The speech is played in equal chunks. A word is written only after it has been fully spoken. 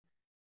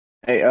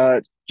Hey,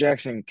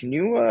 Jackson, can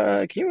you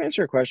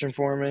answer a question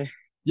for me?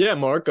 Yeah,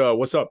 Mark,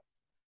 what's up?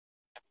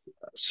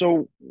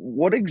 So,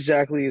 what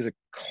exactly is a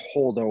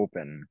cold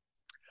open?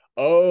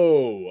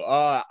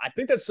 I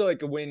think that's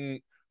like when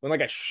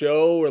like a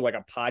show or like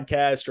a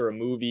podcast or a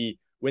movie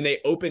when they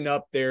open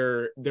up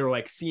their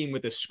like scene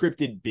with a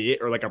scripted bit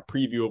or like a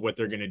preview of what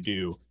they're gonna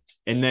do,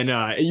 and then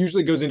it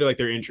usually goes into like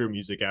their intro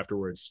music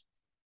afterwards.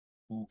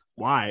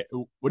 Why?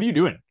 What are you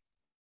doing?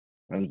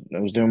 I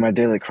was doing my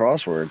daily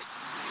crossword.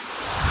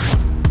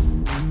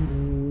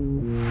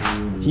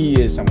 He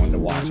is someone to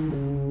watch,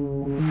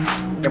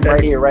 I'm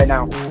right here, right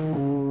now.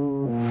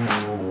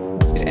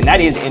 And that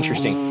is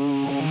interesting.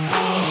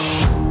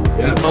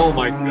 Yeah. Oh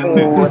my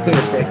goodness. Oh, that's a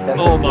good pick. That's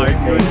a Oh my good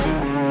pick.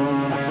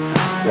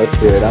 goodness. Let's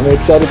do it. I'm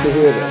excited to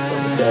hear this.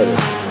 I'm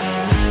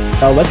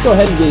excited. let's go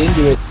ahead and get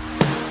into it.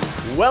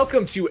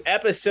 Welcome to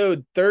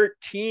episode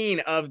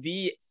 13 of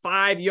the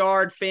 5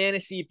 Yard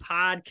Fantasy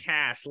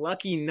Podcast,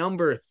 lucky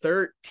number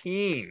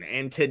 13.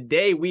 And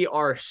today we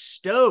are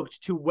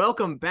stoked to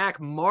welcome back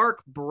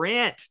Marc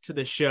Brandt to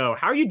the show.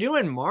 How are you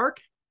doing,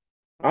 Marc?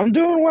 I'm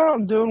doing well.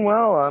 I'm doing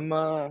well.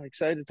 I'm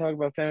excited to talk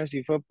about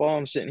fantasy football.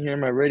 I'm sitting here in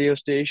my radio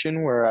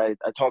station where I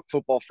talk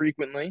football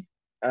frequently,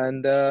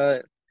 and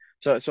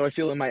so I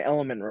feel in my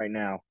element right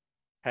now.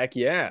 Heck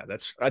yeah,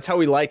 that's how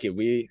we like it.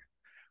 We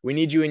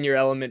need you in your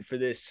element for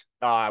this.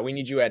 We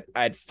need you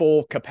at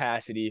full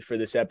capacity for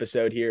this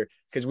episode here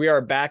because we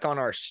are back on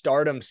our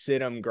stardom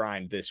situm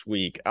grind this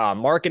week.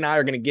 Marc and I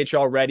are going to get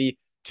y'all ready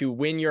to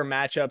win your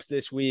matchups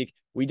this week.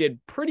 We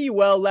did pretty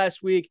well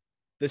last week.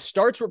 The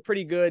starts were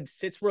pretty good.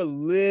 Sits were a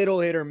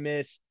little hit or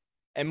miss.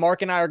 And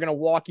Marc and I are going to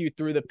walk you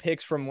through the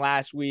picks from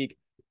last week.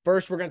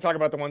 First, we're going to talk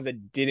about the ones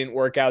that didn't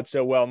work out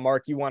so well.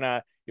 Marc, you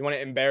wanna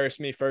embarrass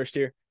me first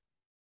here?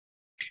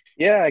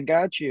 Yeah, I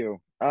got you.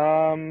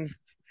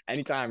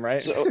 Anytime,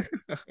 right? So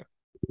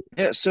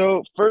yeah,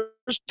 so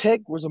first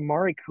pick was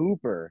Amari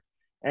Cooper,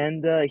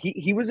 and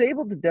he was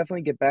able to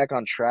definitely get back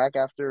on track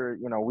after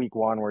week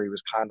one where he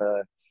was kind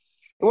of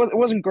it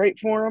wasn't great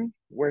for him,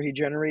 where he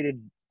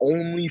generated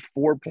only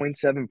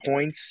 4.7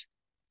 points.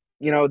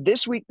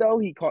 This week though,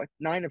 he caught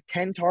 9 of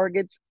 10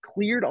 targets,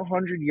 cleared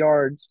 100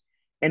 yards,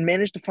 and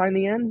managed to find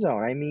the end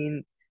zone. I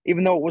mean,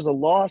 even though it was a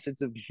loss,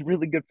 it's a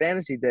really good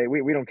fantasy day.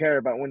 We don't care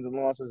about wins and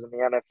losses in the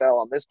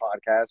NFL on this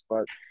podcast,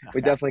 but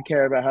we definitely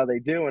care about how they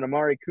do. And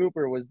Amari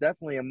Cooper was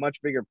definitely a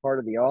much bigger part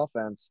of the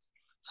offense.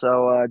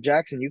 So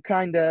Jackson, you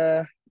kind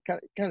of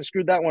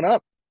screwed that one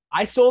up.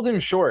 I sold him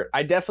short.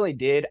 I definitely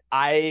did.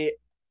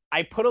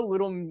 I put a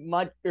little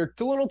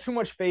too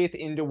much faith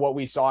into what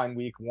we saw in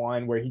week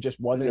one, where he just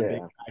wasn't a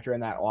big Yeah. factor in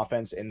that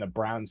offense, and the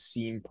Browns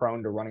seemed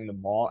prone to running the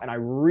ball. And I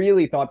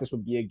really thought this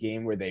would be a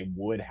game where they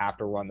would have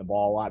to run the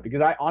ball a lot because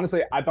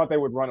I thought they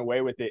would run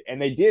away with it,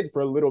 and they did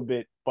for a little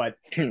bit, but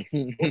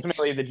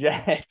ultimately the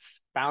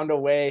Jets found a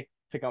way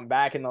to come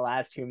back in the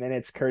last 2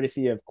 minutes,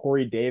 courtesy of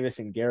Corey Davis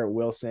and Garrett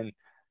Wilson.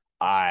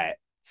 Uh,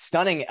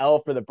 Stunning L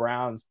for the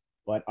Browns,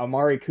 but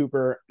Amari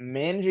Cooper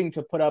managing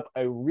to put up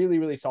a really,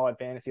 really solid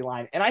fantasy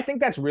line. And I think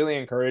that's really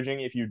encouraging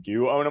if you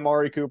do own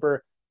Amari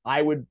Cooper.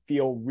 I would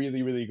feel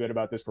really, really good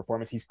about this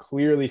performance. He's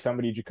clearly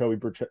somebody Jacoby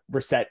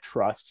Brissett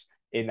trusts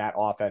in that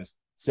offense.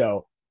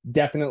 So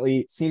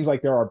definitely seems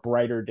like there are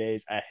brighter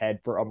days ahead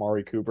for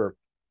Amari Cooper.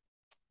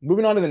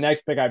 Moving on to the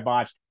next pick I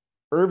botched,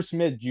 Irv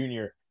Smith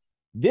Jr.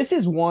 This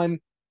is one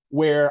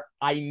where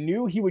I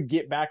knew he would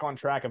get back on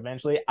track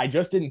eventually. I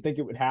just didn't think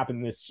it would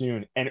happen this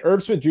soon. And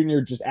Irv Smith Jr.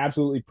 just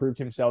absolutely proved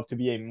himself to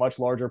be a much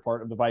larger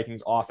part of the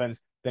Vikings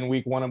offense than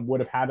week one would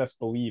have had us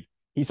believe.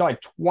 He saw a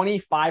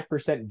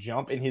 25%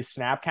 jump in his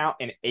snap count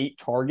and 8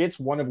 targets,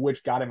 one of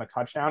which got him a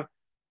touchdown.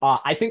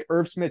 I think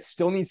Irv Smith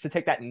still needs to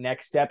take that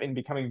next step in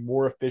becoming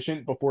more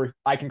efficient before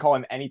I can call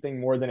him anything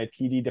more than a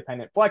TD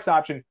dependent flex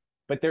option.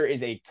 But there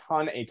is a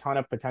ton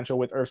of potential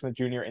with Irv Smith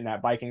Jr. in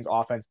that Vikings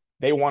offense.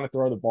 They want to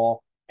throw the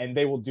ball, and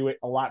they will do it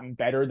a lot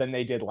better than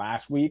they did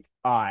last week.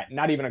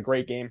 Not even a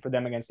great game for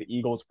them against the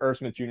Eagles. Irv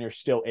Smith Jr.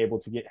 still able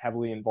to get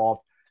heavily involved.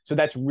 So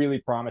that's really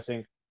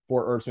promising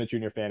for Irv Smith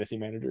Jr. fantasy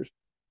managers.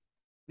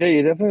 Yeah,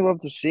 you definitely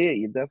love to see it.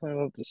 You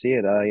definitely love to see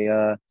it.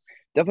 I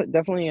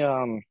definitely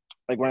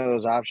like one of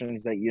those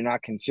options that you're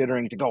not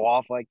considering to go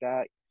off like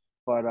that,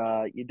 but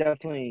you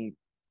definitely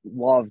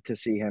love to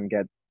see him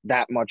get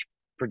that much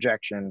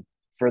projection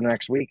for the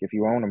next week if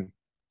you own him.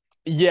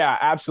 Yeah,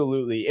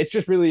 absolutely. It's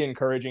just really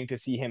encouraging to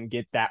see him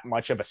get that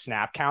much of a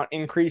snap count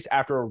increase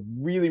after a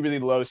really, really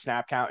low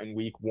snap count in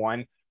week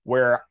one,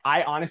 where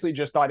I honestly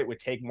just thought it would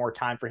take more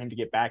time for him to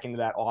get back into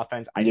that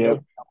offense. I know he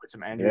Yep, dealt with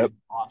some injuries yep. in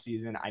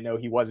the offseason. I know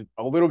he was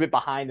a little bit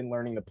behind in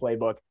learning the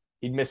playbook.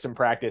 He'd missed some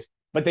practice,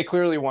 but they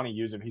clearly want to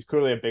use him. He's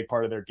clearly a big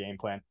part of their game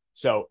plan.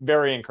 So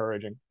very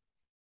encouraging.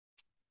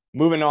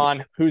 Moving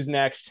on, who's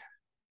next?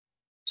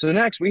 So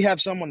next we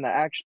have someone that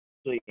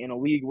actually in a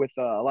league with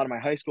a lot of my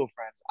high school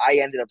friends, I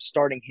ended up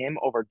starting him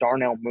over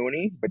Darnell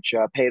Mooney, which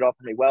paid off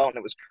really well, and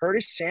it was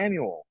Curtis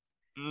Samuel.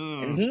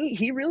 And Mm,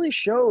 he really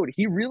showed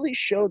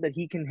that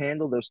he can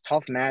handle those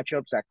tough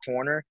matchups at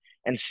corner.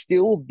 and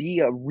still be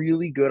a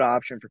really good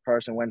option for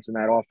Carson Wentz in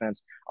that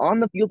offense. On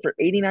the field for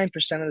 89%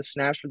 of the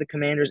snaps for the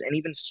Commanders, and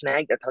even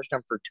snagged a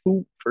touchdown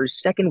for his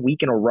second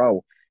week in a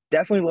row.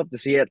 Definitely love to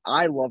see it.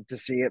 I love to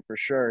see it for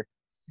sure.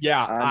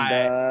 Yeah,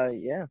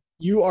 And yeah.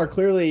 you are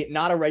clearly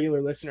not a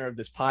regular listener of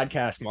this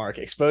podcast, Mark,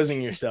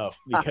 exposing yourself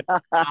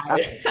because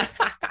I,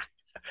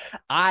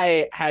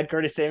 I had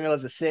Curtis Samuel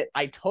as a sit.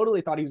 I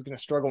totally thought he was going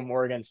to struggle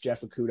more against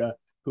Jeff Okudah,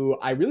 who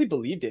I really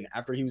believed in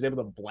after he was able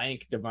to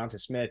blank Devonta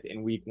Smith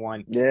in week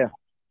 1. Yeah.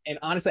 And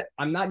honestly,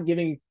 I'm not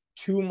giving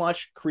too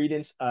much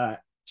credence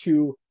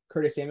to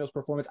Curtis Samuel's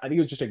performance. I think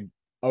it was just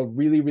a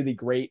really, really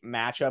great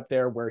matchup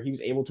there where he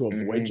was able to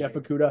avoid Jeff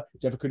Okudah.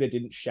 Jeff Okudah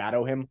didn't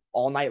shadow him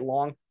all night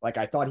long like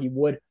I thought he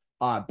would.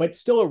 But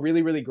still a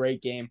really, really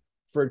great game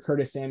for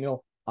Curtis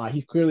Samuel.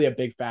 He's clearly a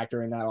big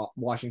factor in that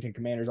Washington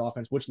Commanders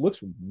offense, which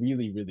looks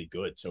really, really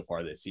good so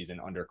far this season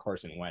under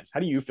Carson Wentz. How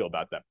do you feel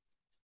about them?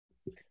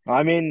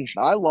 I mean,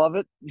 I love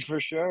it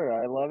for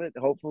sure. I love it.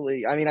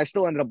 Hopefully, I mean, I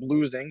still ended up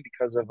losing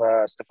because of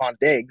Stephon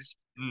Diggs,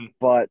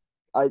 but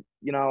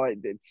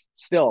it's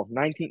still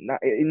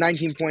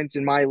 19 points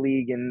in my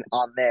league and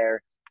on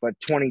there, but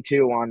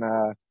 22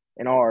 on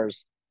in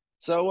ours.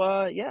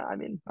 So yeah, I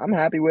mean, I'm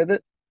happy with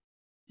it.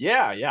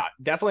 Yeah,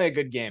 definitely a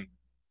good game.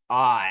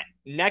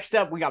 Next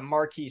up, we got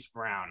Marquise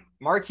Brown.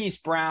 Marquise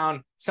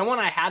Brown, someone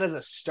I had as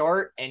a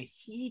start, and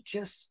he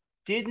just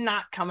did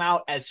not come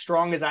out as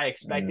strong as I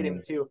expected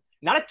him to.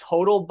 Not a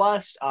total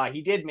bust.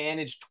 He did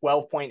manage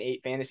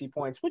 12.8 fantasy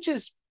points, which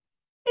is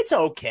it's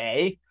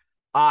okay.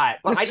 But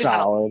It's I just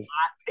solid.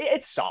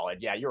 it's solid.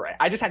 Yeah, you're right.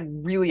 I just had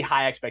really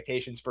high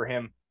expectations for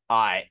him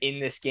in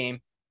this game.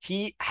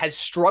 He has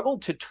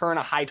struggled to turn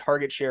a high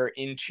target share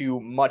into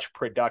much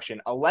production.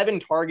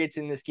 11 targets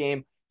in this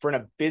game for an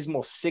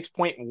abysmal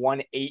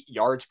 6.18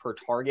 yards per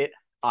target.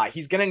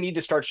 He's going to need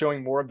to start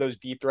showing more of those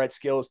deep threat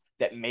skills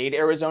that made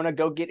Arizona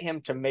go get him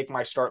to make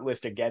my start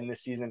list again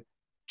this season.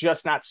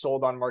 Just not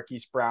sold on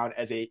Marquise Brown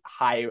as a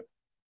high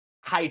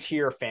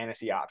tier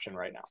fantasy option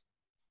right now.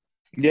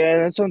 Yeah,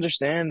 that's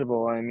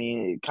understandable. I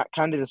mean,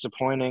 kind of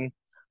disappointing,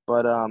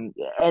 but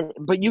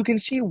but you can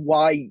see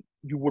why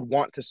you would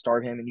want to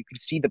start him, and you can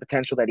see the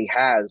potential that he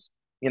has.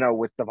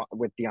 With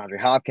DeAndre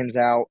Hopkins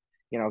out,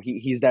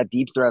 he's that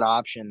deep threat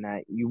option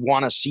that you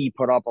want to see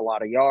put up a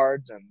lot of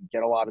yards and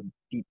get a lot of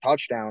deep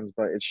touchdowns,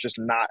 but it's just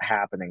not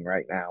happening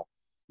right now.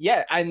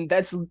 Yeah, and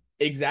that's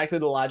exactly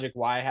the logic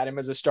why I had him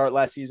as a start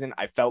last season.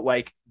 I felt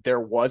like there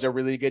was a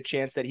really good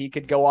chance that he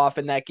could go off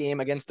in that game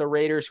against the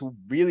Raiders, who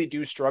really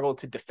do struggle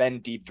to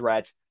defend deep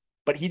threats,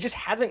 but he just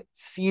hasn't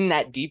seen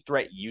that deep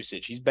threat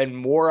usage. He's been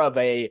more of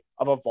a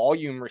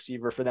volume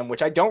receiver for them,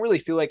 which I don't really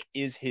feel like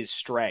is his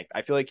strength.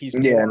 I feel like he's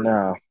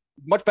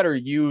much better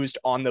used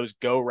on those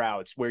go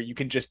routes where you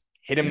can just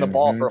hit him the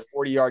ball for a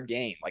 40-yard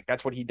gain. Like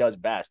that's what he does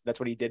best. That's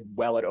what he did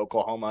well at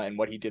Oklahoma and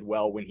what he did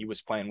well when he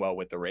was playing well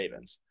with the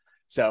Ravens.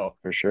 So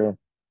for sure,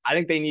 I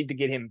think they need to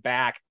get him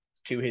back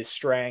to his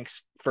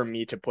strengths for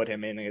me to put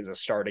him in as a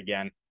start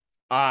again.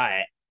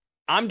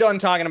 I'm done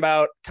talking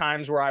about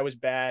times where I was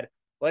bad.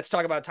 Let's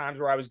talk about times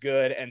where I was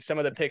good and some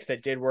of the picks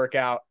that did work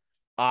out.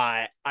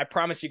 I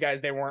promise you guys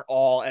they weren't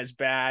all as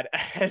bad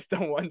as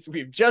the ones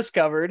we've just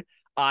covered.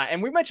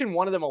 And we mentioned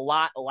one of them a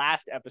lot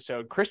last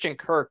episode. Christian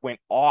Kirk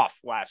went off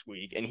last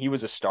week, and he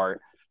was a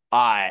start.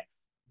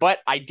 But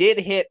I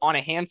did hit on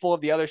a handful of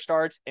the other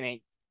starts, and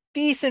a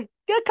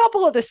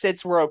couple of the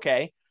sits were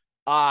okay.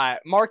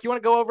 Mark, you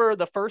want to go over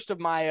the first of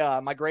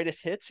my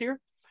greatest hits here?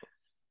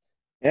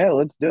 Yeah,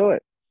 let's do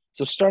it.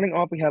 So starting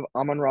off, we have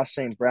Amon-Ra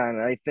St. Brown,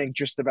 and I think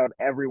just about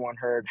everyone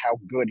heard how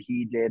good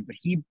he did, but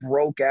he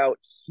broke out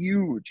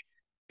huge,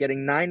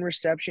 getting 9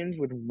 receptions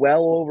with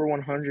well over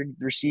 100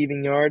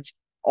 receiving yards,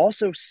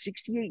 also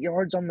 68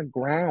 yards on the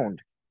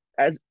ground.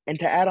 And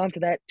to add on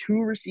to that,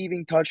 2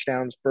 receiving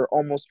touchdowns for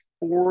almost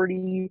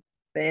 40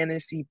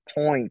 fantasy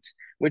points,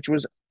 which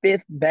was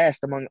 5th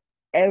best among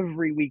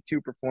every week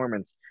 2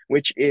 performance,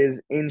 which is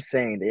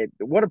insane.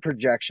 What a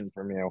projection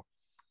from you.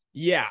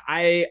 Yeah,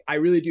 I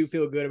really do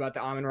feel good about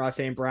the Amon-Ra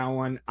St. Brown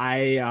one.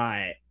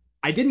 I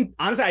didn't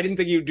think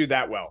he would do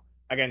that well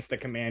against the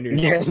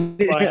Commanders. Yes.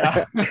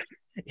 But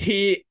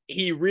he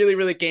really,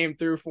 really came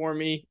through for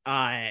me.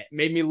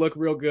 Made me look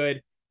real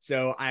good.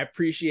 So I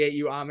appreciate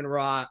you,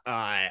 Amon-Ra.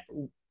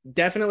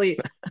 Definitely.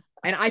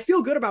 And I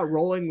feel good about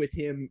rolling with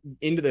him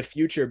into the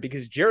future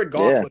because Jared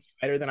Goff looks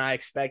better than I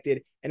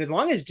expected. And as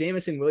long as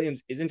Jamison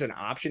Williams isn't an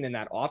option in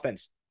that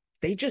offense,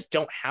 they just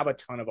don't have a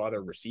ton of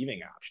other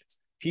receiving options.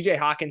 TJ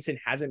Hawkinson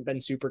hasn't been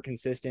super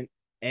consistent.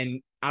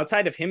 And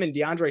outside of him and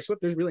DeAndre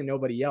Swift, there's really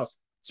nobody else.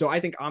 So I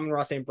think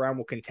Amon-Ra St. Brown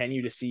will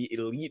continue to see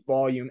elite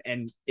volume.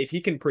 And if he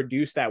can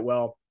produce that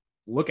well,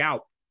 look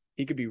out.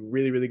 He could be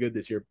really, really good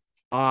this year.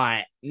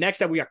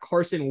 Next up, we got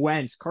Carson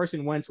Wentz.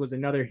 Carson Wentz was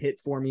another hit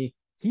for me.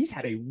 He's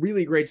had a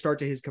really great start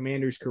to his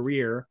Commanders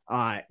career,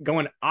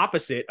 going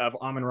opposite of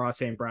Amon-Ra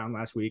St. Brown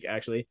last week,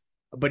 actually.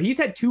 But he's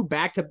had 2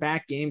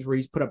 back-to-back games where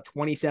he's put up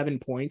 27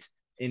 points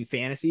in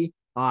fantasy.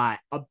 A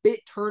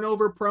bit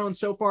turnover prone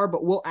so far,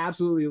 but we'll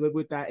absolutely live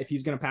with that if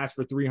he's going to pass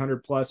for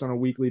 300 plus on a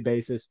weekly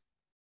basis.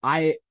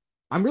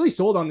 I'm really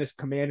sold on this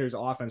Commanders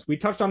offense. We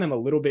touched on them a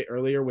little bit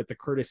earlier with the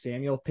Curtis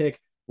Samuel pick,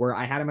 where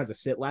I had him as a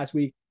sit last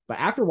week. But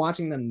after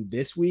watching them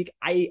this week,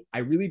 I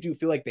really do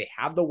feel like they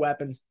have the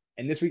weapons.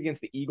 And this week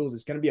against the Eagles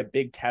is going to be a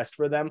big test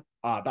for them.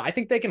 But I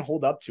think they can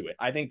hold up to it.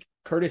 I think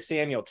Curtis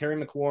Samuel, Terry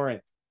McLaurin,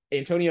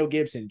 Antonio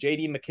Gibson,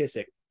 J.D.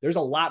 McKissick, there's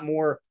a lot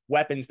more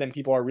weapons than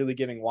people are really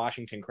giving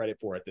Washington credit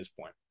for at this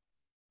point.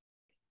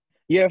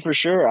 Yeah, for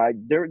sure.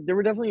 They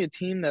were definitely a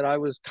team that I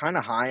was kind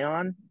of high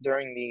on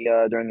during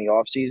the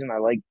offseason. I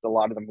liked a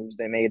lot of the moves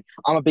they made.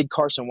 I'm a big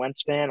Carson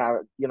Wentz fan.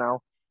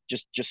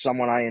 Just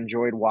someone I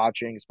enjoyed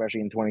watching,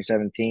 especially in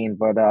 2017.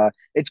 But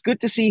it's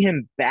good to see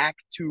him back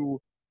to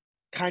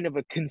kind of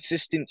a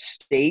consistent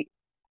state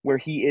where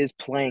he is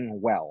playing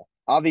well.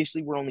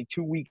 Obviously, we're only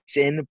 2 weeks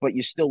in, but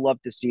you still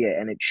love to see it,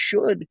 and it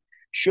should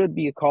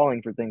be a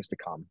calling for things to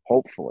come,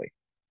 hopefully.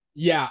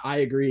 Yeah, I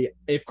agree.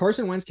 If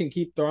Carson Wentz can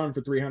keep throwing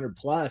for 300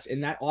 plus,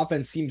 and that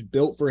offense seems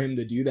built for him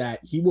to do that,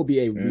 he will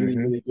be a really,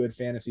 really good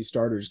fantasy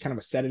starter. Just kind of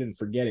a set it and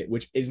forget it,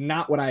 which is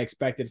not what I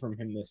expected from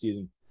him this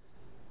season.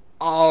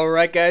 All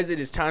right, guys,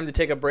 it is time to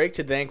take a break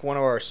to thank one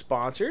of our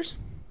sponsors.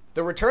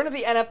 The return of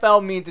the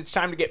NFL means it's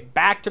time to get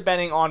back to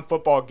betting on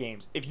football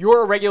games. If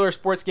you're a regular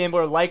sports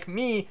gambler like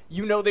me,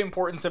 you know the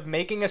importance of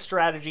making a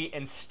strategy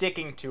and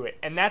sticking to it.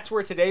 And that's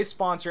where today's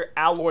sponsor,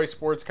 Alloy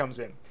Sports, comes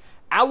in.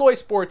 Alloy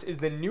Sports is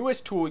the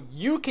newest tool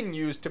you can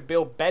use to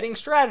build betting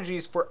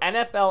strategies for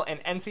NFL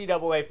and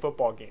NCAA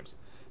football games.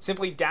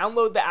 Simply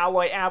download the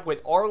Alloy app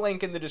with our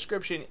link in the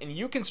description, and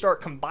you can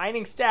start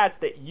combining stats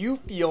that you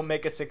feel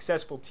make a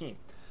successful team.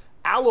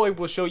 Alloy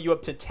will show you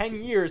up to 10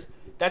 years,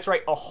 that's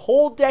right, a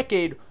whole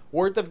decade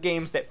worth of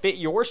games that fit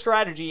your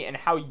strategy and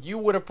how you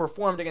would have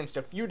performed against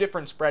a few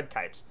different spread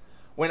types.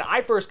 When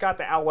I first got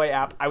the Alloy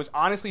app, I was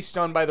honestly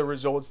stunned by the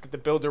results that the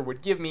builder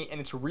would give me, and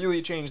it's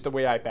really changed the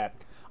way I bet.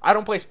 I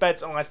don't place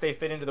bets unless they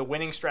fit into the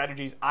winning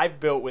strategies I've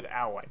built with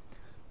Alloy.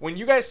 When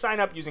you guys sign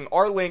up using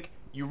our link,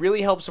 you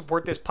really help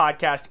support this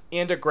podcast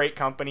and a great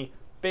company.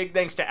 Big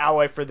thanks to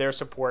Alloy for their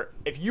support.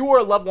 If you or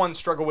a loved one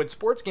struggle with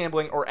sports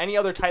gambling or any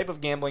other type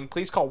of gambling,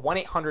 please call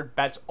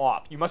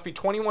 1-800-BETS-OFF. You must be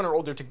 21 or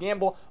older to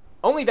gamble.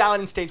 Only valid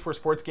in states where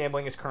sports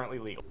gambling is currently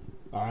legal.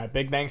 All right,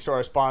 big thanks to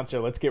our sponsor.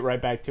 Let's get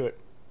right back to it.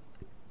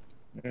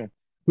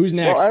 Who's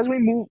next? Well,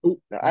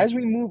 as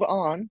we move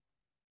on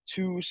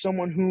to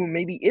someone who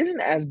maybe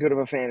isn't as good of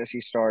a fantasy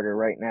starter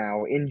right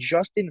now in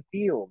Justin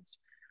Fields,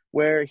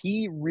 where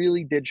he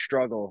really did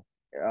struggle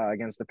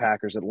against the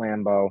Packers at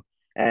Lambeau,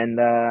 and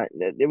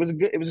it was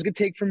a good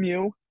take from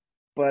you,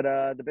 but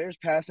the Bears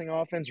passing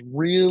offense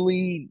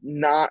really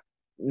not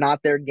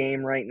their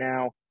game right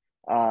now.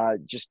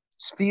 Just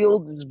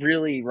Fields is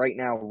really right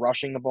now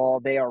rushing the ball.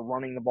 They are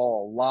running the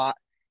ball a lot.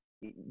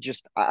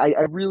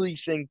 I really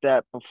think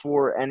that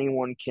before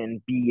anyone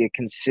can be a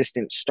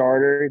consistent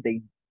starter,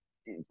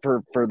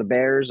 for the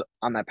Bears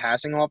on that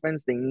passing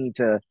offense, they need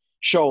to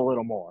show a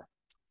little more.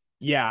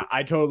 Yeah,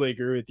 I totally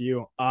agree with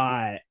you.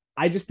 I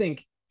just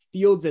think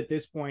Fields at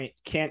this point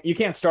you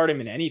can't start him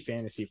in any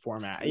fantasy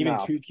format. Even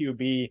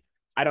 2QB,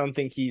 I don't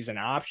think he's an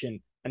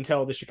option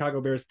until the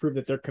Chicago Bears prove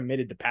that they're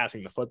committed to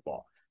passing the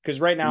football. Because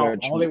right now,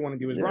 all they want to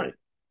do is run it.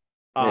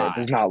 It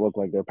does not look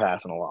like they're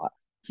passing a lot.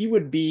 He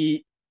would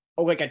be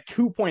like a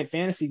 2-point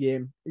fantasy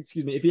game,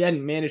 if he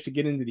hadn't managed to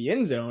get into the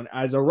end zone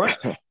as a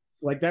runner.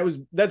 Like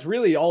that's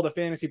really all the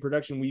fantasy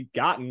production we've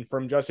gotten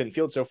from Justin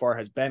Fields so far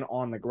has been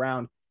on the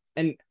ground.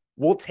 And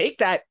we'll take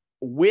that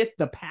with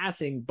the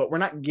passing, but we're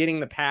not getting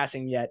the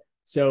passing yet.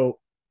 So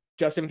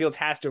Justin Fields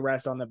has to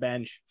rest on the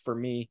bench for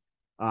me.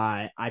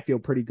 I feel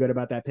pretty good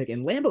about that pick.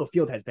 And Lambeau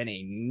Field has been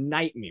a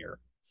nightmare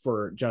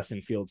for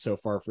Justin Fields so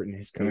far in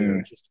his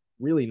career. Just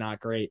really not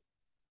great.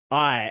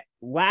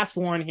 Last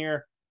one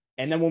here,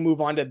 and then we'll move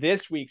on to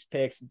this week's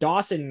picks.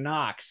 Dawson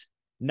Knox.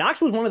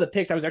 Knox was one of the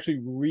picks I was actually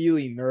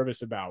really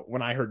nervous about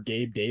when I heard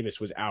Gabe Davis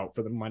was out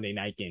for the Monday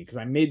night game, because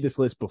I made this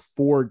list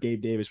before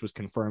Gabe Davis was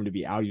confirmed to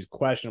be out. He was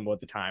questionable at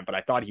the time, but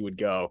I thought he would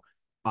go.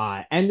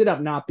 Ended up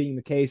not being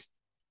the case,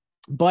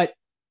 but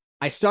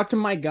I stuck to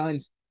my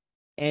guns,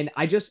 and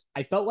I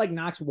felt like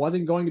Knox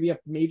wasn't going to be a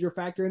major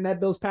factor in that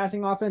Bills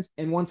passing offense.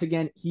 And once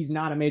again, he's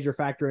not a major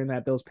factor in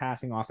that Bills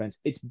passing offense.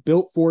 It's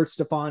built for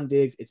Stephon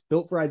Diggs. It's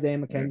built for Isaiah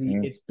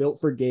McKenzie. It's built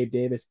for Gabe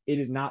Davis. It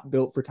is not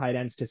built for tight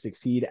ends to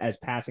succeed as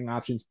passing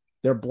options.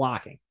 They're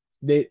blocking.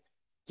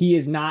 He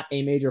is not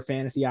a major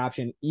fantasy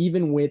option.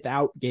 Even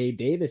without Gabe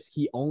Davis,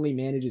 he only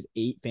manages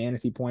 8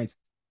 fantasy points.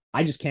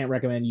 I just can't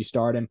recommend you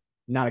start him.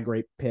 Not a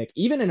great pick.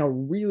 Even in a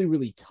really,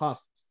 really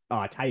tough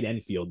tight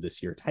end field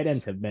this year, tight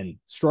ends have been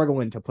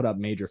struggling to put up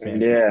major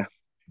fantasy.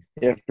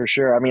 Yeah, for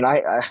sure. I mean,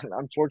 I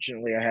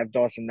unfortunately I have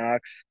Dawson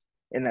Knox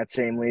in that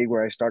same league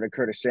where I started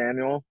Curtis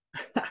Samuel,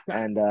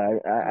 and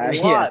I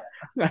lost.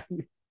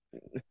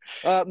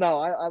 No,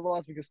 I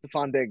lost because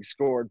Stephon Diggs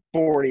scored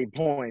 40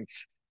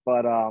 points,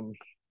 but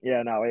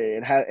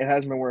it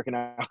hasn't been working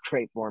out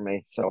great for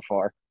me so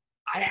far.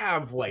 I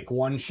have like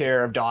one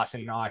share of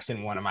Dawson Knox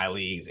in one of my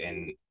leagues,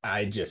 and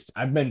I've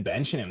been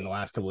benching him the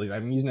last couple of leagues.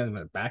 I'm using him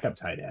as a backup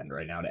tight end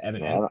right now to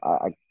Evan.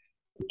 I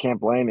can't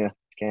blame you.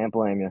 Can't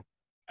blame you.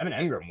 Evan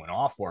Engram went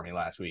off for me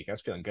last week. I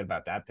was feeling good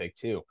about that pick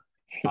too.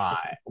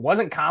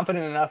 Wasn't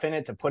confident enough in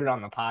it to put it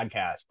on the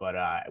podcast, but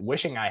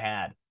wishing I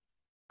had.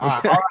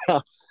 All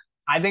right.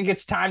 I think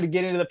it's time to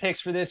get into the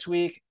picks for this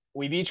week.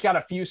 We've each got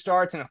a few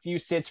starts and a few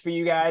sits for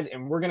you guys,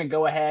 and we're going to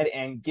go ahead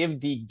and give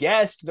the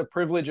guest the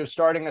privilege of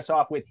starting us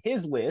off with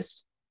his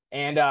list.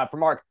 And for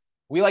Mark,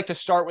 we like to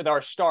start with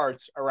our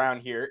starts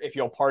around here, if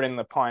you'll pardon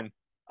the pun,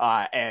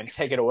 and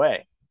take it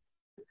away.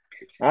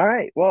 All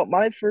right. Well,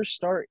 my first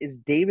start is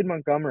David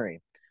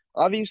Montgomery.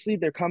 Obviously,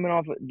 the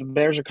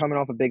Bears are coming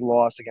off a big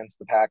loss against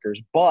the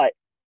Packers, but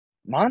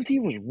Monty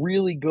was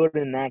really good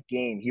in that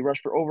game. He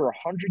rushed for over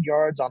 100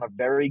 yards on a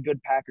very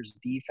good Packers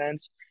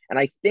defense. And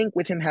I think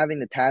with him having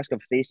the task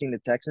of facing the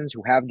Texans,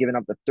 who have given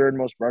up the third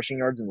most rushing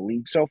yards in the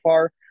league so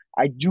far,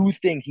 I do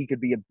think he could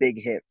be a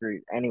big hit for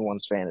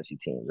anyone's fantasy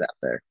teams out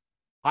there.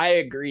 I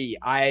agree.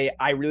 I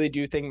really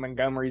do think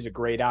Montgomery's a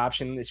great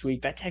option this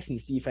week. That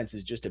Texans defense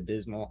is just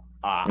abysmal.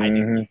 I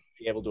think he'll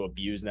be able to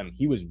abuse them.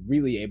 He was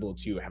really able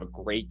to have a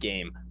great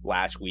game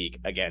last week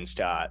against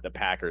the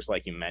Packers,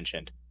 like you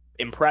mentioned.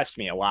 Impressed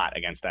me a lot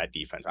against that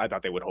defense. I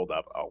thought they would hold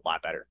up a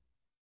lot better.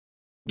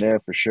 Yeah,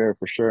 for sure,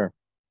 for sure.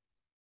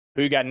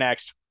 Who you got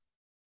next?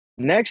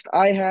 Next,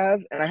 I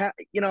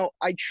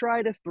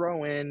try to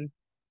throw in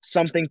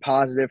something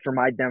positive for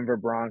my Denver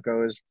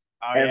Broncos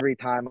every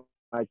time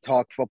I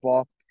talk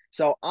football.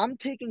 So I'm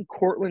taking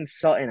Cortland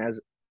Sutton as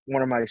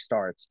one of my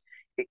starts.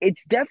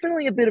 It's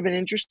definitely a bit of an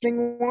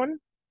interesting one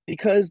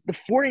because the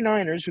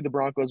 49ers, who the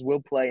Broncos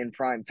will play in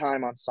prime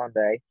time on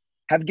Sunday,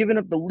 have given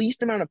up the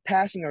least amount of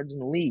passing yards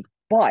in the league,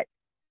 but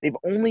they've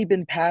only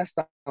been passed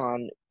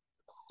on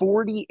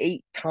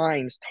 48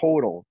 times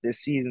total this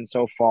season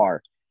so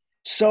far.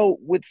 So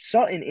with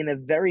Sutton in a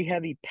very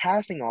heavy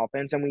passing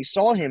offense, and we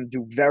saw him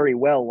do very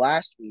well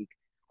last week,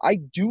 I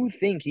do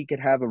think he could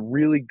have a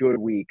really good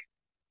week.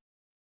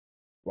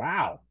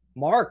 Wow.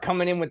 Mark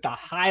coming in with the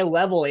high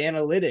level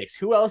analytics.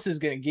 Who else is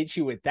going to get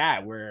you with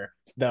that where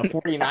the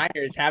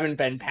 49ers haven't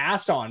been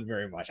passed on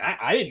very much?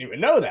 I didn't even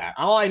know that.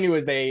 All I knew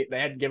is they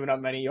hadn't given up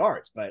many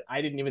yards, but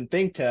I didn't even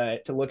think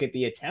to look at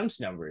the attempts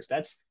numbers.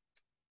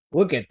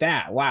 Look at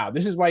that. Wow.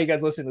 This is why you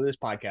guys listen to this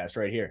podcast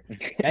right here.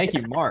 Thank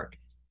you, Mark.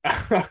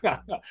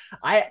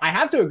 I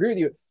have to agree with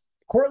you.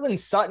 Cortland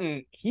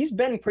Sutton, he's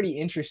been pretty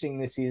interesting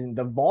this season.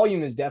 The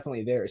volume is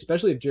definitely there,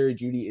 especially if Jerry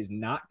Jeudy is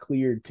not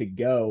cleared to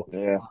go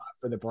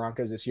for the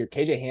Broncos this year.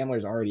 KJ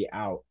Hamler's already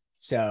out,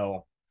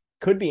 so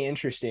could be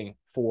interesting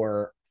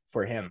for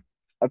him.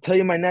 I'll tell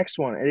you my next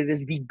one, and it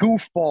is the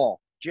goofball,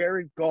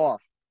 Jared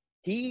Goff.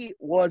 He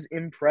was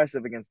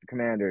impressive against the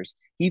Commanders.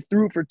 He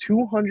threw for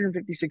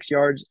 256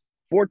 yards,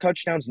 4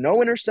 touchdowns, no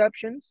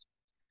interceptions,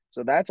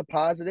 so that's a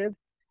positive.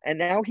 And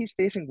now he's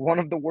facing one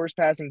of the worst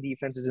passing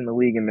defenses in the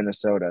league in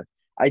Minnesota.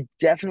 I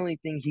definitely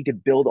think he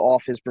could build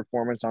off his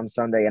performance on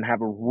Sunday and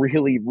have a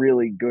really,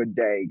 really good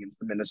day against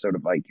the Minnesota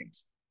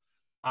Vikings.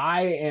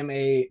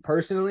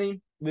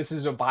 This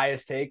is a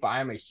biased take, but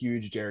I am a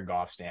huge Jared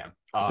Goff stan.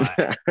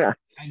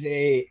 As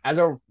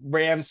a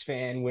Rams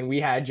fan, when we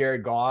had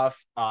Jared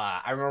Goff,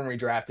 I remember when we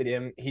drafted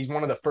him. He's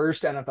one of the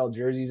first NFL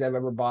jerseys I've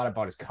ever bought. I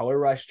bought his Color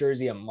Rush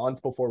jersey a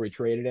month before we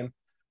traded him.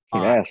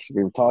 Yes,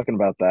 we were talking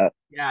about that.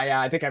 Yeah.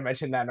 I think I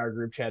mentioned that in our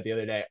group chat the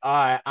other day.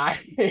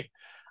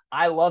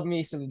 I love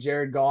me some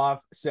Jared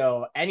Goff.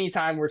 So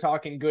anytime we're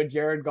talking good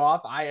Jared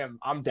Goff,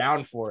 I'm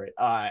down for it.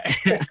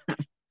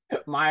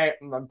 My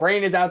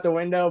brain is out the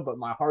window, but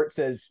my heart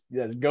says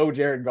go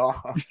Jared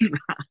Goff.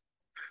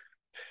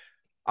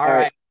 All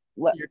right.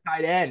 Your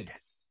tight end.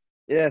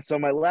 Yeah, so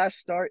my last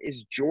start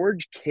is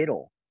George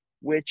Kittle,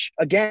 which,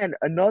 again,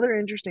 another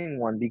interesting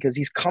one because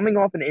he's coming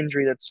off an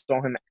injury that saw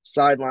him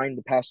sidelined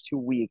the past 2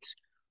 weeks.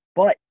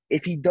 But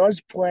if he does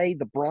play,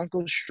 the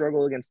Broncos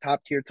struggle against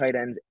top-tier tight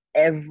ends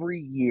every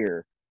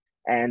year.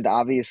 And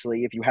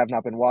obviously, if you have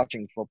not been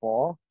watching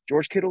football,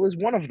 George Kittle is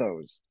one of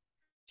those.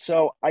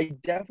 So I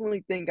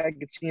definitely think I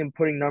could see him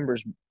putting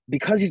numbers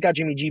because he's got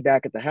Jimmy G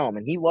back at the helm,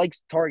 and he likes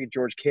to target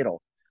George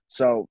Kittle.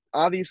 So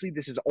obviously,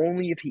 this is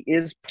only if he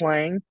is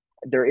playing.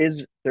 There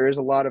is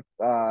a lot of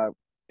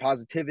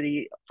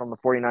positivity from the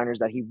 49ers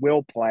that he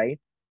will play.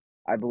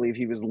 I believe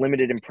he was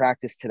limited in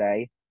practice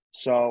today.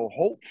 So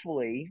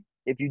hopefully,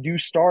 if you do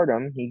start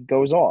him, he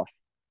goes off.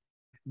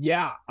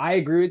 Yeah, I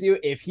agree with you.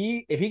 If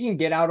he can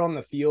get out on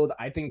the field,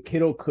 I think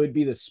Kittle could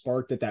be the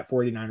spark that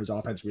 49ers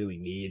offense really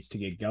needs to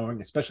get going,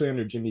 especially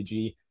under Jimmy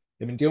G.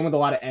 They've been dealing with a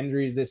lot of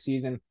injuries this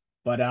season,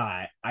 but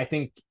I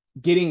think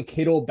getting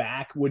Kittle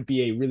back would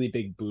be a really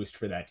big boost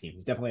for that team.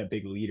 He's definitely a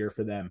big leader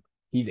for them.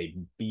 He's a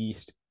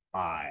beast.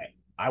 I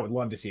would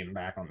love to see him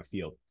back on the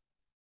field.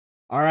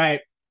 All right,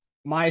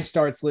 my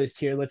starts list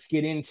here. Let's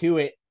get into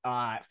it.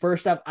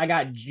 First up, I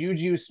got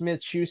Juju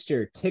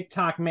Smith-Schuster,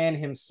 TikTok man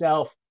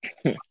himself.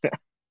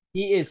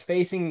 He is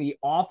facing the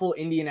awful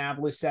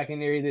Indianapolis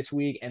secondary this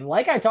week. And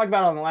like I talked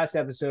about on the last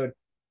episode,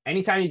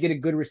 anytime you get a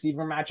good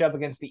receiver matchup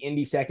against the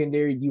Indy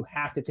secondary, you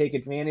have to take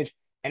advantage.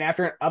 And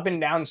after an up and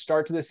down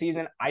start to the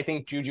season, I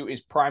think Juju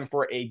is primed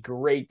for a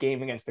great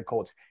game against the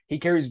Colts. He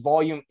carries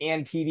volume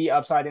and TD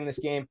upside in this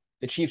game.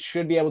 The Chiefs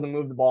should be able to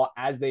move the ball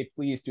as they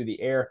please through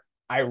the air.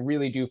 I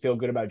really do feel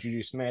good about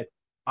Juju Smith.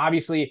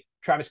 Obviously,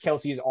 Travis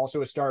Kelce is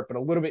also a start, but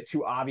a little bit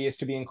too obvious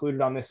to be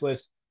included on this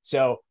list.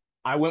 So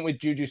I went with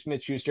Juju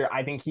Smith-Schuster.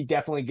 I think he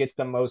definitely gets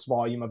the most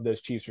volume of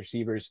those Chiefs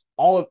receivers,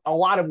 a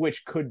lot of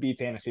which could be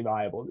fantasy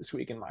viable this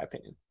week, in my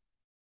opinion.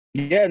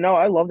 Yeah, no,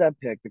 I love that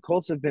pick. The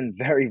Colts have been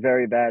very,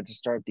 very bad to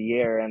start the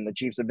year, and the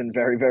Chiefs have been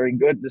very, very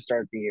good to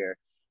start the year.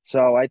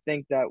 So I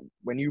think that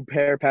when you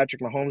pair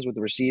Patrick Mahomes with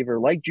a receiver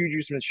like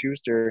Juju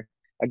Smith-Schuster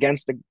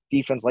against the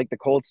defense like the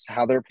Colts,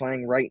 how they're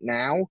playing right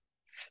now,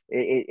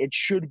 it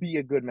should be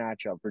a good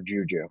matchup for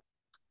Juju.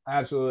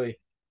 Absolutely.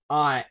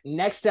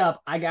 Next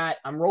up,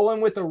 I'm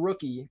rolling with a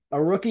rookie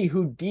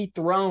who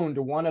dethroned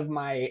one of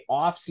my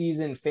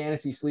off-season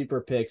fantasy sleeper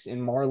picks in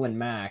Marlon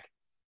Mack.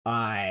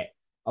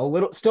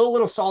 Still a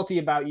little salty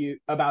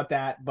about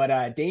that,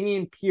 but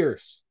Damian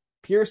Pierce.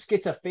 Pierce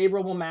gets a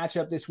favorable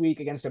matchup this week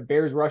against a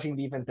Bears rushing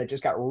defense that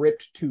just got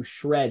ripped to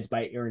shreds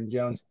by Aaron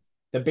Jones.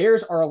 The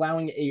Bears are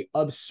allowing a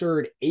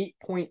absurd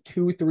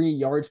 8.23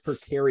 yards per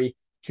carry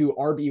to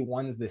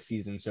RB1s this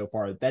season so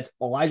far. That's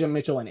Elijah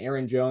Mitchell and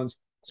Aaron Jones.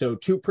 So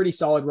two pretty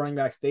solid running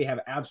backs. They have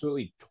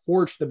absolutely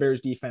torched the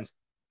Bears defense.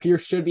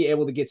 Pierce should be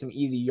able to get some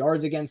easy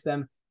yards against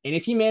them. And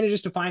if he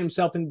manages to find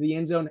himself into the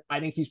end zone, I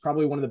think he's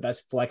probably one of the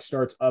best flex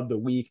starts of the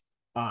week.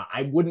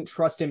 I wouldn't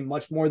trust him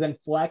much more than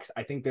flex.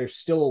 I think there's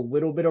still a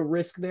little bit of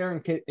risk there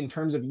in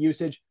terms of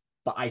usage,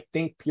 but I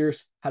think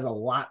Pierce has a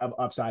lot of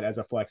upside as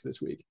a flex this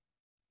week.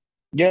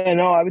 Yeah,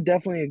 no, I would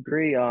definitely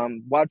agree.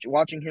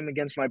 Watching him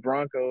against my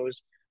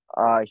Broncos,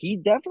 he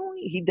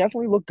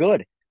definitely looked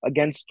good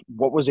against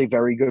what was a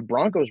very good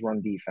Broncos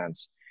run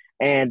defense,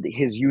 and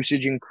his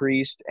usage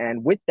increased.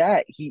 And with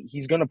that,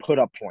 he's going to put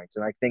up points.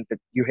 And I think that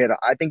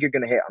I think you're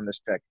going to hit on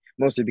this pick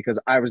mostly because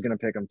I was going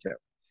to pick him too.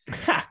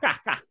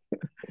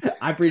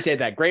 I appreciate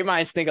that. Great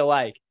minds think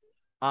alike.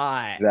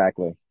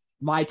 Exactly.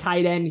 My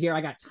tight end here,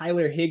 I got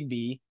Tyler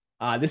Higbee.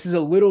 This is a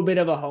little bit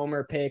of a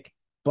homer pick,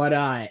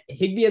 but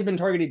Higbee has been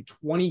targeted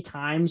 20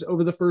 times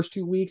over the first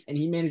 2 weeks, and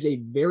he managed a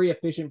very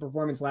efficient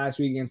performance last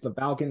week against the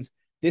Falcons.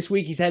 This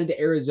week, he's headed to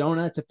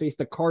Arizona to face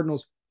the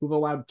Cardinals, who've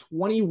allowed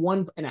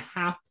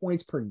 21.5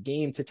 points per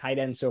game to tight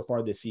ends so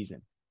far this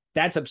season.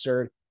 That's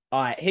absurd.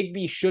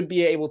 Higbee should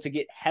be able to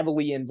get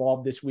heavily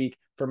involved this week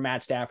for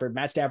Matt Stafford.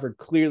 Matt Stafford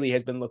clearly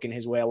has been looking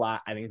his way a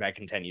lot. I think that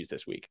continues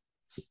this week.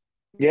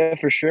 Yeah,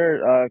 for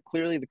sure.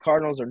 Clearly the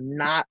Cardinals are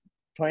not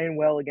playing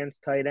well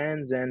against tight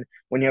ends, and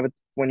when you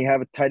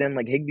have a tight end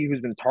like Higbee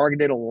who's been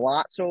targeted a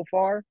lot so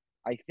far,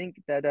 I think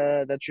that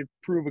that should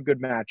prove a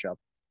good matchup.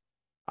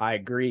 I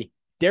agree.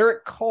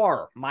 Derek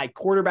Carr, my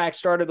quarterback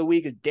start of the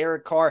week is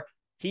Derek Carr.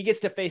 He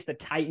gets to face the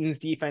Titans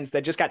defense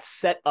that just got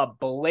set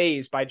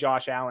ablaze by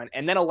Josh Allen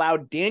and then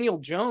allowed Daniel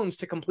Jones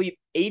to complete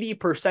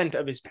 80%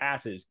 of his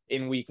passes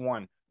in week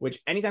 1, which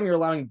anytime you're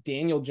allowing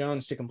Daniel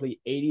Jones to complete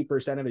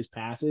 80% of his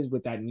passes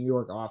with that New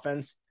York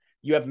offense,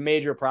 you have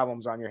major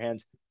problems on your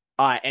hands.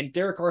 And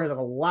Derek Carr has a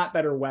lot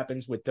better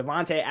weapons with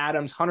Devontae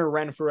Adams, Hunter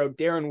Renfrow,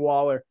 Darren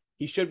Waller.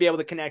 He should be able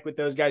to connect with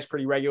those guys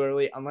pretty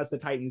regularly unless the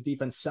Titans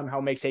defense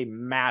somehow makes a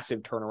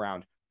massive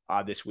turnaround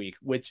this week,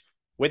 which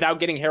without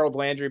getting Harold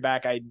Landry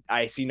back,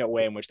 I see no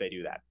way in which they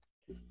do that.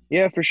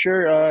 Yeah, for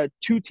sure.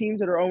 Two teams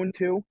that are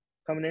 0-2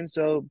 coming in.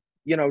 So,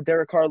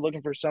 Derek Carr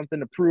looking for something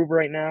to prove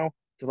right now.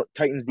 The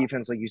Titans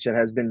defense, like you said,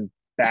 has been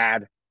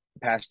bad the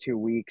past 2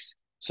 weeks.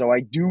 So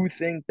I do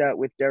think that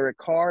with Derek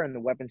Carr and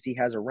the weapons he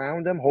has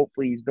around him,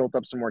 hopefully he's built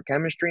up some more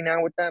chemistry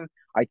now with them.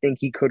 I think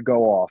he could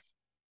go off.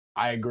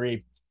 I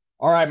agree.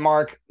 All right,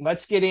 Mark,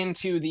 let's get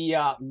into the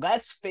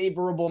less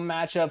favorable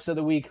matchups of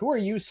the week. Who are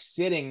you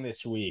sitting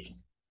this week?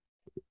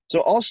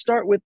 So I'll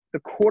start with the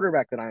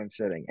quarterback that I am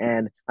sitting.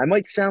 And I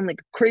might sound like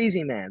a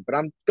crazy man, but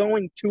I'm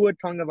going Tua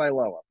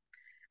Tagovailoa.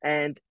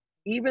 And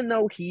even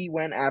though he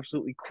went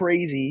absolutely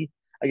crazy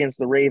against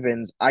the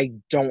Ravens, I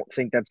don't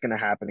think that's going to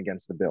happen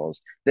against the Bills.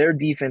 Their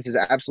defense is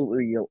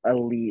absolutely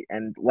elite.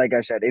 And like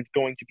I said, it's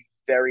going to be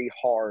very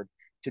hard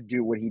to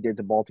do what he did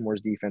to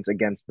Baltimore's defense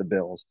against the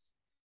Bills.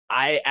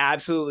 I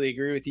absolutely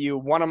agree with you.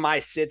 One of my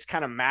sits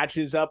kind of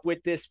matches up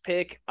with this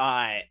pick.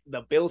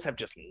 The Bills have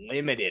just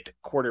limited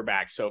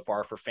quarterbacks so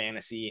far for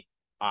fantasy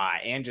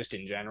and just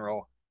in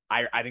general.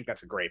 I think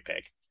that's a great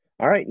pick.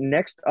 All right,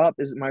 next up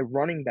is my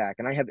running back,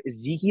 and I have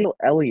Ezekiel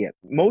Elliott,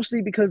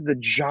 mostly because the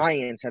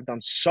Giants have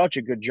done such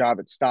a good job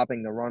at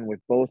stopping the run with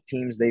both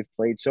teams they've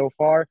played so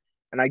far,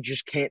 and I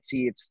just can't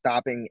see it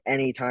stopping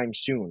anytime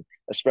soon,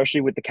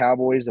 especially with the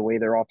Cowboys, the way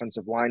their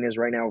offensive line is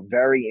right now,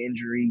 very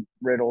injury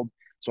riddled.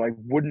 So I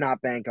would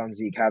not bank on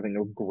Zeke having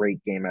a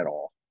great game at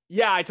all.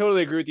 Yeah, I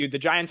totally agree with you. The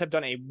Giants have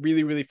done a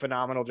really, really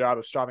phenomenal job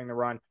of stopping the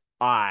run.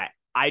 I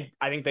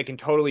think they can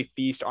totally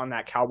feast on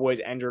that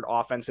Cowboys injured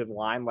offensive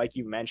line. Like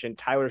you mentioned,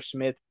 Tyler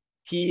Smith,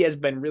 he has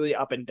been really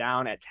up and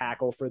down at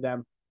tackle for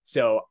them.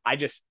 So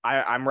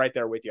I'm right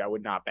there with you. I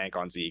would not bank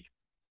on Zeke.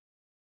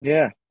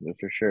 Yeah,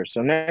 for sure.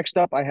 So next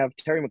up, I have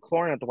Terry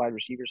McLaurin at the wide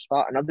receiver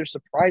spot. Another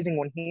surprising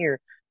one here,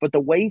 but the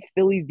way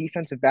Philly's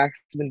defensive backs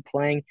have been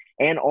playing,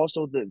 and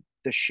also the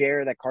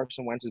share that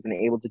Carson Wentz has been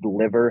able to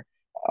deliver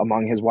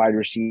among his wide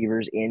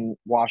receivers in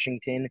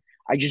Washington,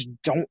 I just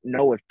don't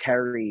know if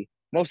Terry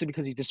mostly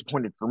because he's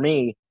disappointed for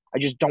me. I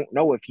just don't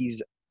know if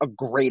he's a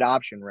great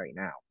option right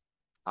now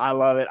I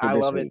love it. for I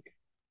this love it. week.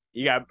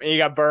 You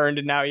got burned,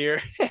 and now you're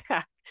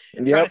trying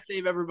to Yep.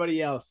 save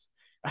everybody else.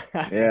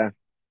 Yeah.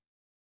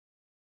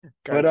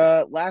 But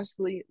Guys,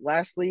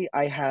 lastly,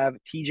 I have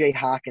TJ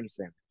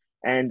Hawkinson.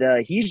 And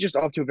he's just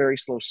off to a very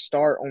slow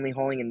start, only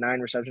hauling in 9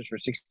 receptions for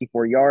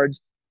 64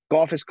 yards.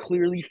 Goff is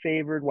clearly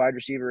favored wide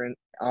receiver in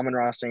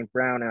Amon-Ra St.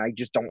 Brown, and I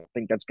just don't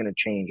think that's going to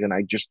change. And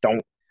I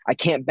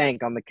can't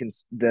bank on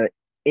the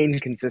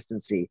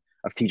inconsistency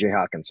of TJ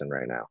Hawkinson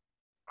right now.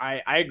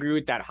 I agree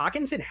with that.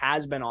 Hawkinson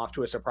has been off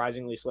to a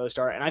surprisingly slow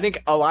start, and I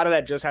think a lot of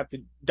that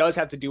does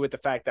have to do with the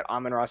fact that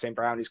Amon-Ra St.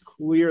 Brown is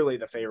clearly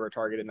the favorite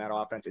target in that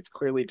offense. It's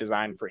clearly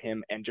designed for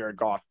him and Jared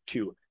Goff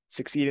to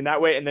succeed in that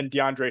way, and then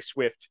DeAndre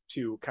Swift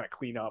to kind of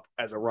clean up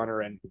as a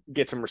runner and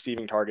get some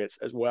receiving targets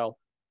as well.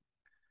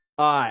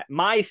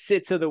 My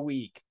sits of the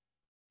week.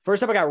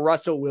 First up, I got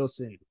Russell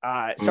Wilson.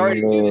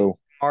 Sorry to do this,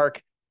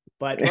 Mark,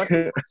 but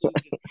Russell Wilson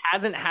just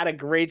hasn't had a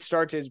great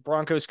start to his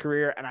Broncos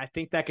career, and I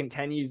think that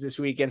continues this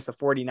week against the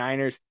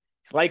 49ers.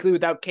 He's likely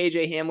without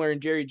KJ Hamler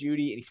and Jerry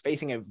Jeudy, and he's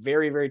facing a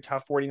very, very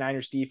tough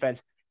 49ers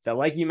defense that,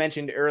 like you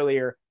mentioned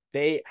earlier,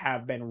 they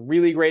have been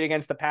really great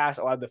against the pass,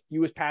 allowed the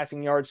fewest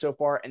passing yards so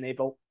far, and they've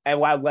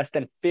allowed less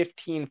than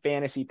 15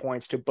 fantasy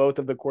points to both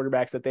of the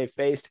quarterbacks that they've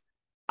faced.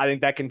 I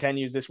think that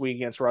continues this week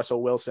against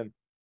Russell Wilson.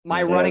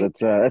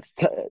 That's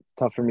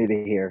tough for me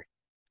to hear.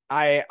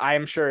 I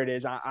am sure it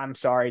is. I'm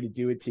sorry to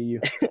do it to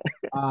you.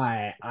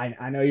 I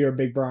know you're a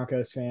big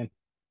Broncos fan.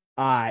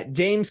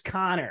 James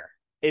Conner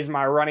is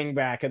my running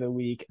back of the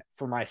week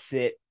for my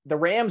sit. The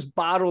Rams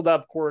bottled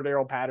up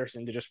Cordero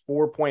Patterson to just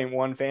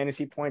 4.1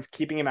 fantasy points,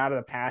 keeping him out of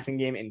the passing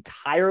game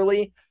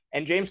entirely.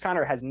 And James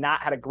Conner has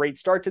not had a great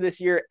start to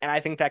this year, and I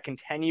think that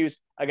continues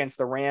against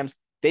the Rams.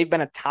 They've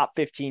been a top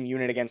 15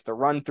 unit against the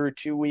run through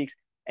 2 weeks,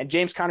 and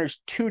James Conner's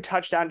 2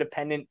 touchdown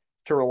dependent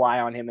to rely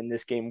on him in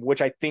this game,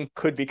 which I think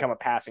could become a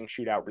passing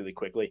shootout really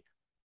quickly.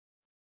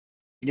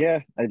 Yeah,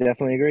 I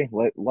definitely agree.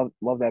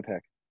 Love that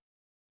pick.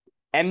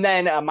 And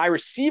then my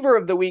receiver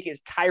of the week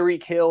is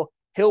Tyreek Hill.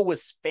 Hill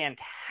was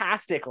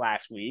fantastic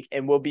last week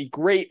and will be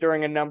great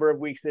during a number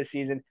of weeks this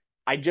season.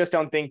 I just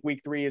don't think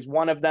week 3 is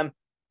one of them.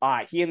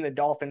 He and the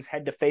Dolphins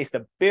head to face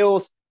the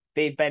Bills.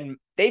 They've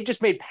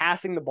just made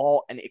passing the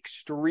ball an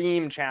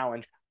extreme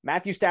challenge.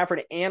 Matthew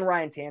Stafford and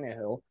Ryan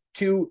Tannehill,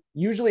 2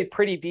 usually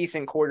pretty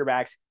decent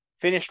quarterbacks,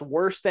 finished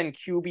worse than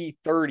QB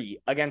 30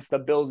 against the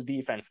Bills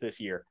defense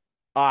this year.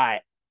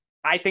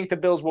 I think the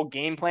Bills will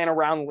game plan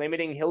around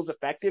limiting Hill's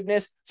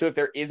effectiveness. So if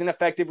there is an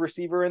effective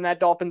receiver in that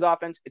Dolphins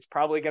offense, it's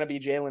probably going to be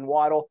Jalen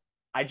Waddle.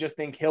 I just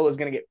think Hill is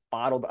going to get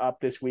bottled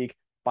up this week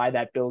by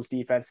that Bills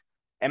defense.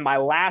 And my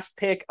last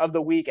pick of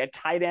the week at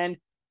tight end,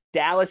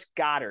 Dallas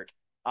Goedert.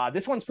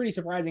 This one's pretty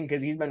surprising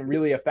because he's been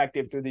really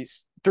effective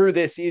through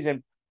this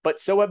season, but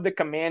so have the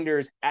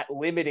Commanders at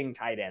limiting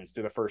tight ends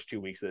through the first 2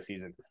 weeks of the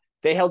season.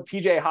 They held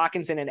TJ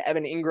Hawkinson and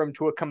Evan Ingram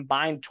to a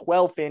combined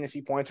 12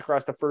 fantasy points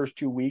across the first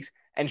 2 weeks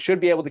and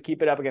should be able to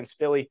keep it up against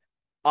Philly.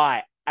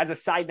 As a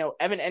side note,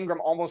 Evan Ingram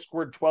almost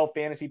scored 12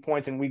 fantasy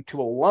points in week 2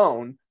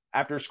 alone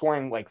after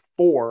scoring like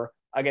 4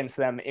 against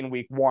them in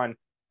week 1.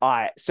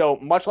 So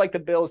much like the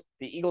Bills,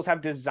 the Eagles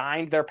have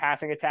designed their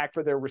passing attack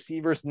for their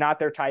receivers, not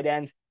their tight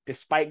ends.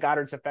 Despite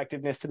Goddard's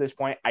effectiveness to this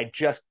point, I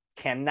just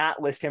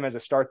cannot list him as a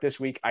start this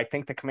week. I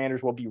think the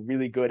Commanders will be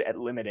really good at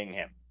limiting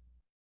him.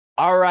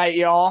 All right,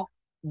 y'all.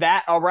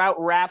 That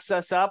about wraps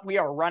us up. We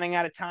are running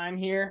out of time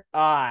here.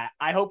 I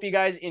hope you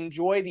guys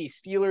enjoy the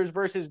Steelers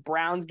versus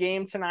Browns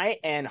game tonight,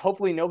 and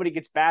hopefully nobody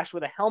gets bashed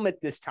with a helmet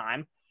this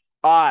time.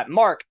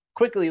 Mark,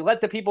 quickly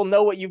let the people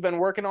know what you've been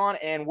working on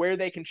and where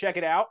they can check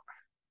it out.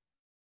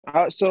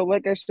 So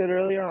like I said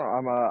earlier,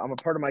 I'm a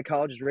part of my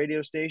college's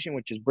radio station,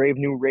 which is Brave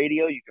New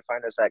Radio. You can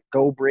find us at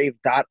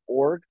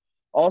gobrave.org.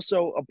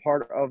 Also a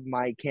part of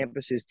my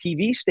campus's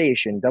TV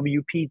station,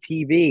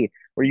 WPTV,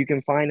 where you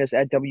can find us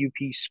at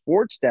WP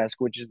Sports Desk,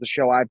 which is the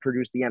show I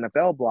produce the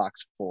NFL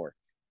blocks for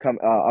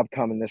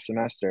upcoming this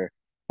semester.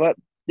 But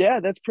yeah,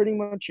 that's pretty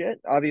much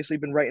it. Obviously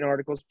been writing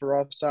articles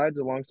for Offsides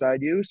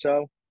alongside you,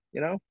 so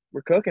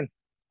we're cooking.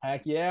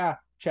 Heck yeah.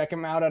 Check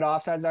them out at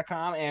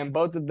offsides.com and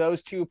both of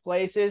those 2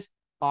 places.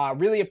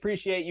 Really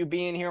appreciate you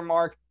being here,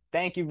 Mark.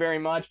 Thank you very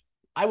much.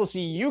 I will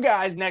see you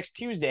guys next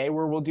Tuesday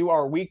where we'll do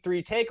our week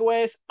 3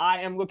 takeaways.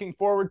 I am looking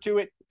forward to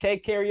it.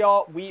 Take care,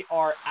 y'all. We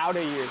are out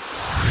of here.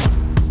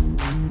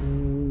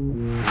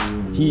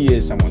 He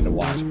is someone to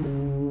watch.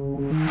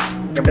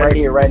 I'm right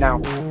here, right now.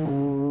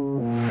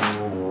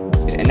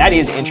 And that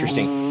is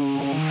interesting.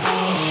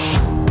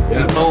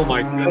 Yeah. Oh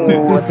my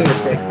goodness. Oh, that's a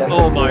good pick.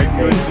 Oh my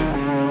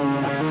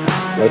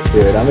goodness. Let's do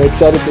it. I'm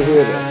excited to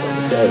hear this.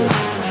 I'm excited.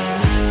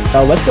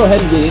 Let's go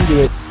ahead and get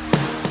into it.